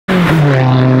What's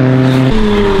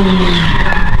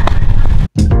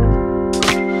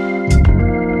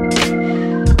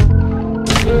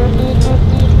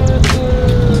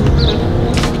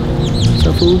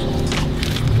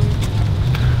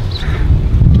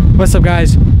up,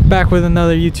 guys? Back with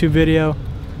another YouTube video.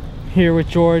 Here with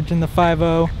George in the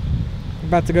 5.0.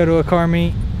 About to go to a car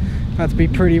meet. About to be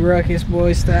pretty ruckus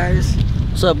boy status.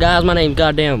 What's up, guys? My name's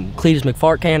goddamn Cletus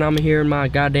McFartcan. I'm here in my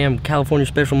goddamn California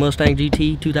Special Mustang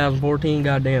GT 2014.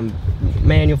 Goddamn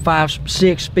manual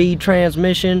 5.6 speed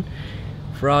transmission.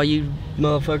 For all you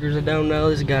motherfuckers that don't know,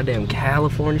 this is goddamn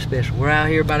California Special. We're out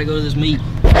here about to go to this meet.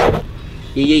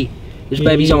 Yee. This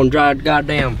baby's on dry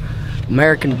goddamn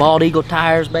American Bald Eagle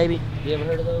tires, baby. You ever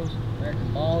heard of those?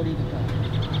 American Bald Eagle tires.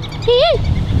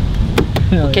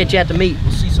 We'll catch you at the meet.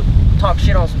 We'll see some talk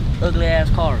shit on some ugly ass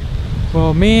cars.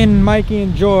 Well, me and Mikey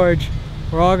and George,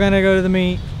 we're all gonna go to the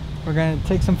meet. We're gonna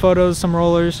take some photos, some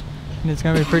rollers, and it's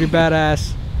gonna be pretty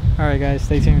badass. All right, guys,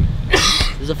 stay tuned.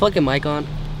 Is the fucking mic on?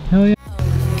 Hell yeah.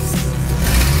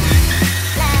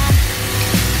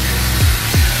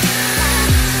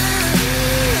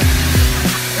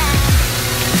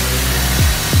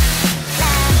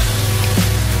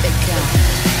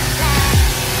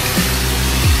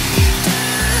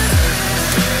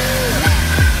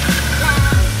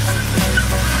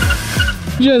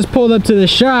 Just pulled up to the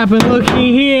shop and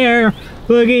looky here,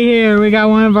 we got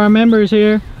one of our members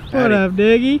here. What up,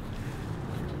 Diggy?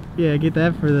 Yeah, get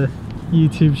that for the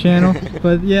YouTube channel.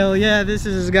 But yeah, this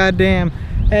is his goddamn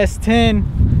S10.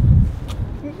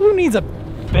 Who needs a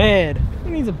bed?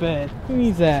 Who needs a bed? Who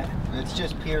needs that? It's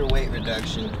just pure weight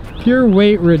reduction. Pure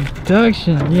weight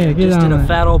reduction. Yeah, get just on did a it.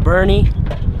 fat old Bernie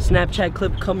Snapchat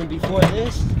clip coming before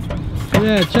this.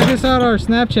 Yeah, check us out on our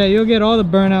Snapchat. You'll get all the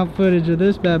burnout footage of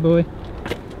this bad boy.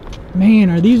 Man,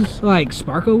 are these like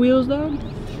Sparko wheels, dog?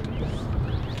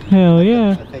 Hell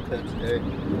yeah. I think that's dirt.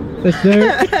 That's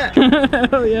dirt?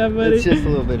 Hell yeah, buddy. It's just a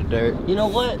little bit of dirt. You know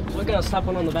what? We're gonna slap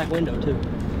one on the back window too.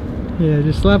 Yeah,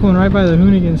 just slap one right by the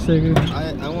Hoonigan sticker.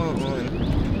 I want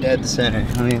one dead center.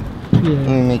 Let Yeah.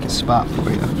 me make a spot for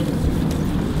you.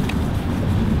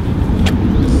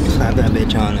 Slap that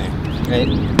bitch on there. Right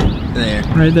there.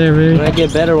 Right there, baby. When I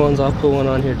get better ones, I'll put one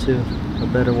on here too. A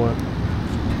better one.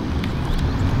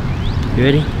 You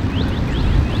ready?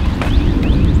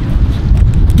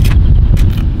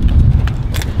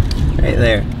 Right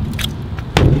there.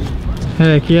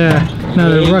 Heck yeah.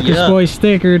 Another Hey, Ruckus yeah. boy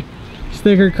stickered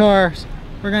cars.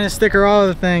 We're gonna sticker all of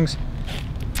the things.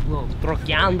 Little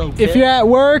troqueando, If you're at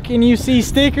work and you see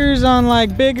stickers on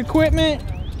like big equipment,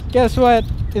 guess what?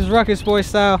 It's Ruckus boy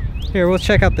style. Here, we'll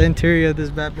check out the interior of this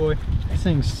bad boy. This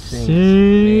thing's sick.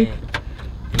 Man.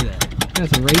 Look at that.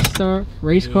 That's a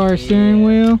race car steering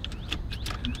wheel.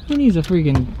 Who needs a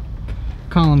freaking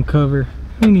column cover?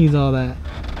 Who needs all that?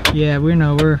 Yeah, we're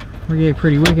getting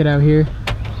pretty wicked out here.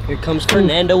 Here comes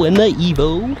Fernando in the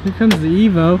Evo. Here comes the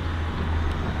Evo.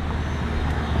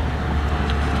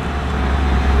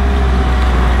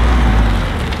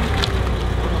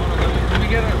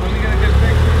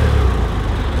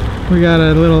 We got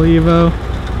a little Evo.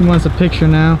 He wants a picture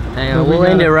now. Hang on, we'll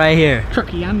end it right here.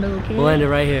 Truckiando, okay? We'll end it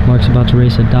right here. Mark's about to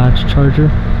race a Dodge Charger.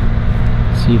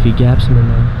 See if he gaps him in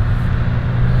there.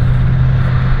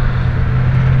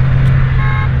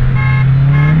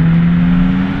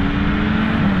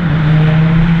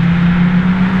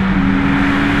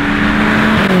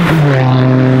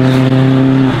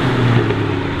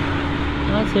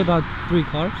 I'd say about 3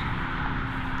 cars.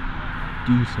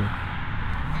 Decent.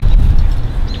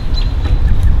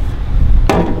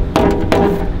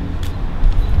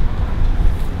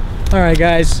 Alright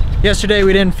guys, yesterday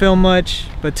we didn't film much,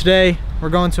 but today we're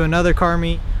going to another car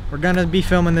meet. We're gonna be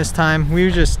filming this time.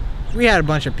 We had a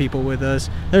bunch of people with us.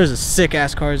 There's a sick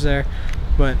ass cars there,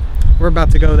 but we're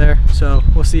about to go there, so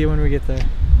we'll see you when we get there.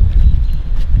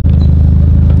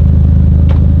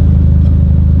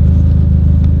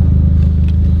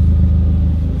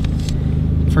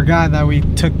 Forgot that we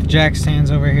took the jack stands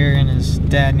over here and his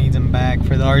dad needs them back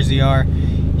for the RZR.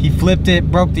 He flipped it,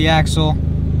 broke the axle.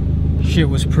 Shit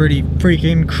was pretty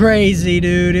freaking crazy,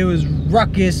 dude. It was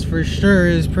ruckus for sure.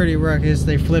 It was pretty ruckus.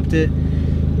 They flipped it,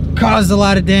 caused a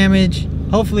lot of damage.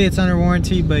 Hopefully it's under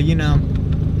warranty, but you know,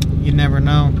 you never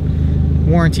know.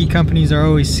 Warranty companies are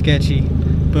always sketchy,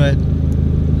 but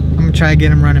I'm gonna try to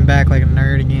get him running back like a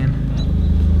nerd again.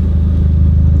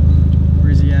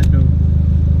 Where's he at though?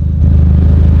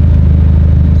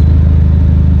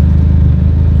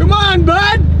 Come on,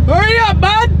 bud! Hurry up,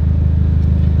 bud!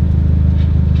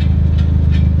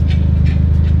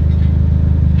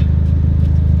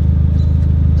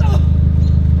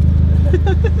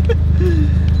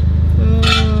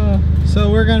 So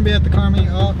we're gonna gonna be at the car meet.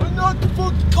 Oh. I'm not the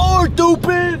fucking car,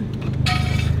 stupid!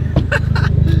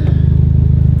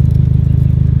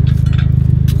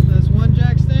 That's one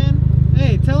jack stand.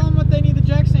 Hey, tell them what they need the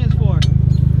jack stands for.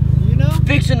 You know?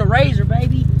 Fixing the razor,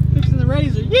 baby. Fixing the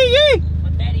razor. Yee yee! My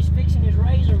daddy's fixing his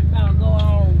razor. We're about to go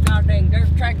on goddamn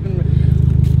dirt track.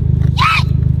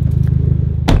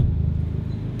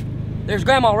 There's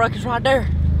Grandma Ruckus right there.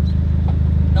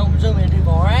 Don't zoom in too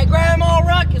far. Hey, Grandma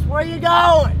Ruckus, where you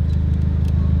going?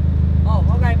 Oh,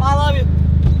 okay, I love you.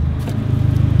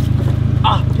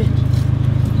 Ah, bitch.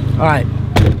 All right,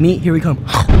 meet, here we come.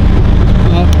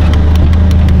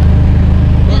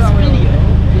 This video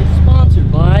is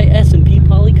sponsored by S&P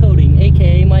Polycoating,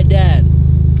 aka my dad.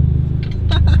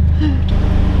 Turn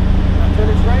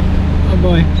it straight. Oh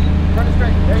boy. Turn it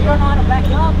straight. There you go. Turn back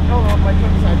up. No, no, my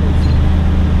turn sideways.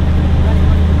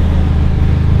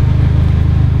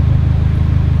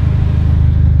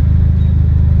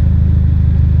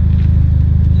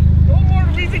 No more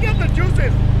releasing up the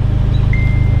juices.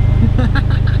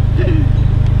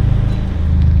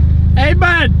 Hey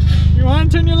bud! You wanna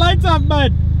turn your lights off,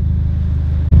 bud?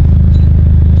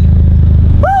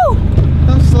 Woo!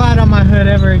 Don't slide on my hood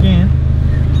ever again.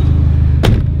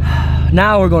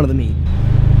 Now we're going to the meet.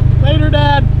 Later,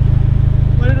 Dad.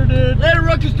 Later, dude. Later,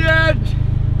 Ruckus Dad.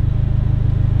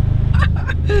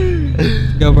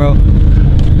 Go, bro.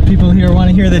 People here want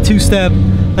to hear the two-step.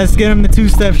 Let's get them the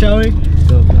two-step, shall we?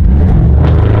 Go.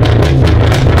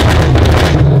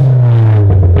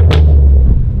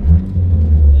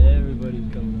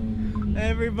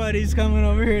 Everybody's coming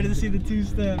over here to see the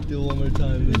two-step. Do it one more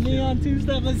time. The neon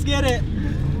two-step. Let's get it.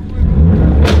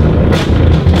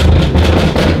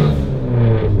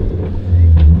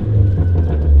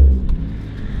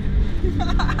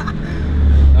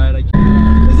 Alright,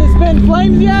 Does it spin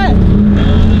flames yet?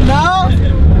 No?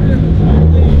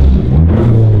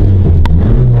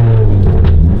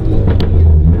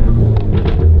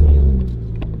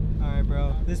 Alright,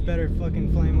 bro. This better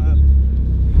fucking flame up.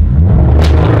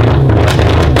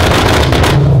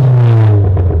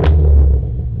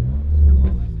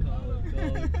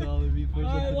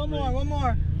 Alright, one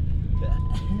more.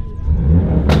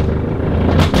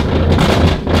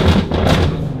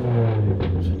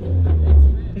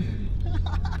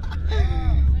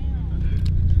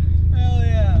 Hell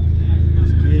yeah.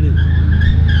 Let's get it.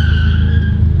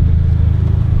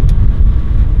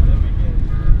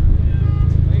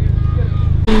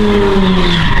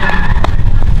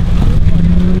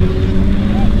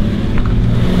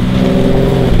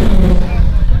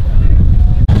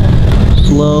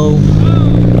 Slow.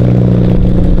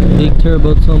 Big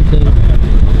turbo something.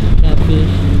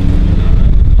 Catfish.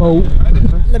 Boat.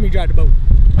 Let me drive the boat.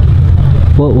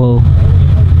 Whoa.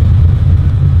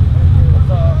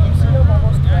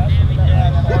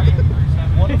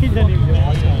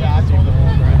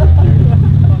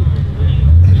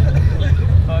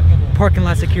 Parking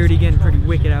lot security getting pretty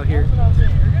wicked out here.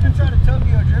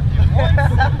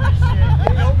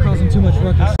 Causing too much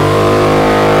ruckus.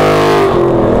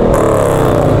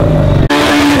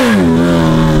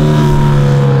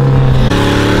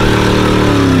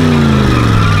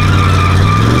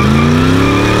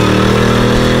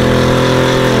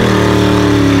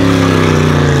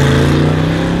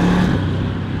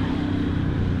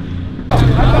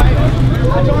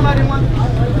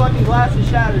 Glasses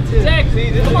shattered too. Zach,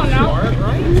 come on now.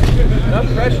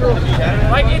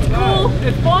 Like, it's cool,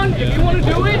 it's fun. If you want to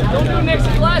do it, don't do it next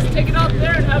to glass. Take it out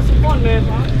there and have some fun, man.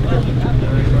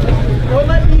 Don't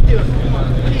let me do it.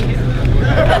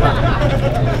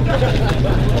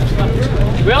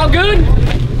 We all good?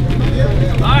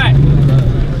 Alright.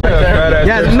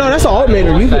 Yeah, no, that's an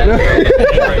alternator. Use it.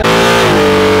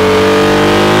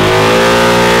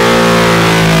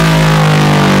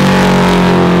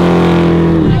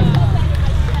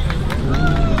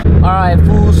 Alright,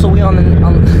 fools, so we we're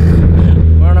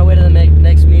on our way to the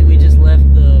next meet. We just left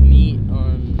the meet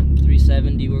on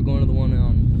 370. We're going to the one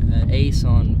on Ace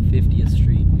on 50th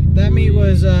Street. That meet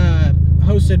was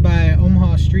hosted by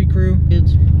Omaha Street Crew.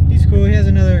 He's cool. He has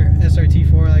another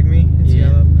SRT4 like me. It's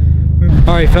yellow.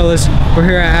 All right, fellas, we're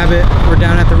here at Abbott. We're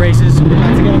down at the races. We're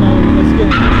about to get going. Let's get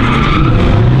it.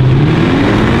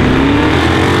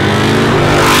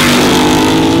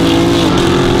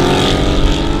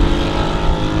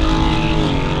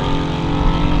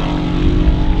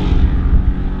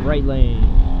 Right lane.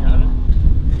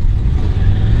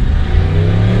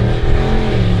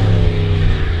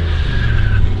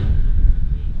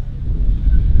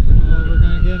 Oh, we're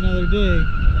gonna get another dig.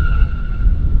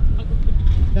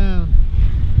 Down.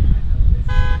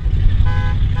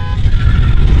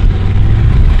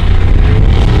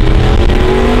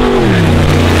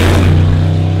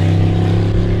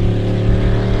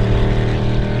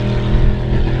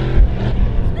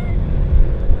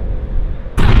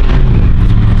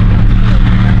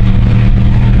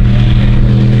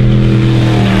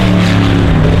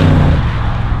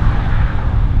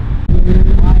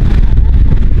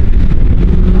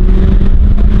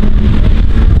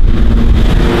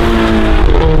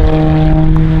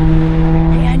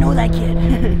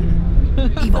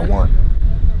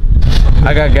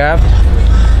 I got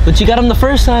gapped. But you got him the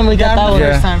first time. We got that the one.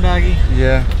 first time, doggy.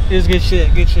 Yeah. It was good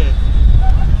shit. Good shit.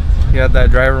 You had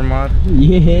that driver mod.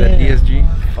 Yeah. That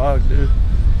DSG. Fuck, dude.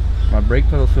 My brake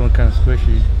pedal's feeling kind of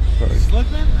squishy. Fuck.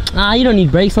 Slipping? Nah, you don't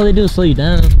need brakes. All they do is slow you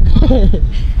down.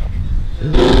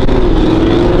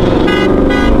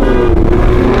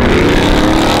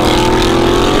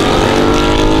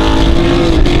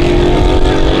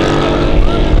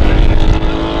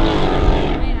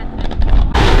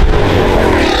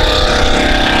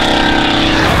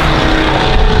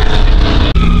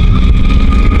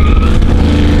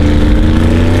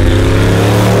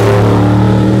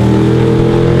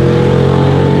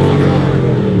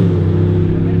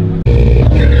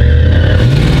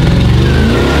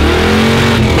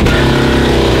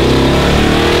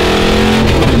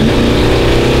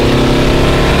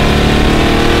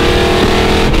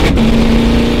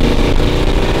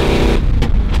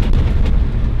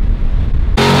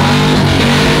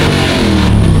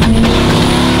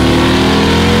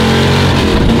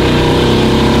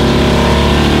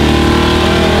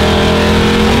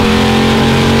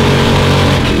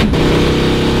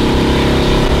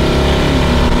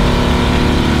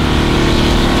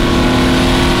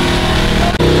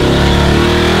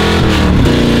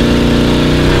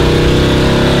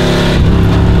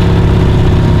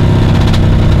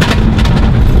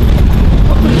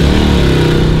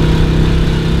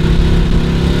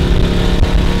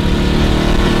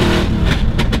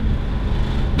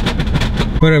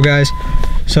 What up, guys?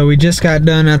 So we just got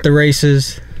done at the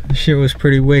races. The shit was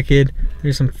pretty wicked.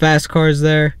 There's some fast cars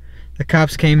there. The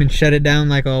cops came and shut it down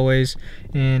like always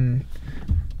and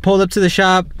pulled up to the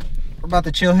shop. We're about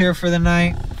to chill here for the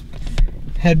night.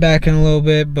 Head back in a little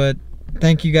bit, but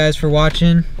thank you guys for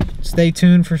watching. Stay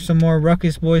tuned for some more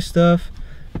Ruckus Boy stuff.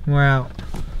 We're out.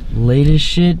 Latest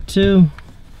shit too.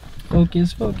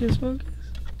 Focus, focus, focus.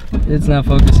 It's not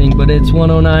focusing, but it's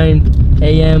 1:09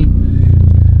 a.m.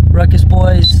 Ruckus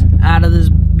Boys out of this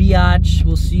biatch.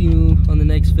 We'll see you on the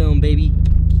next film, baby.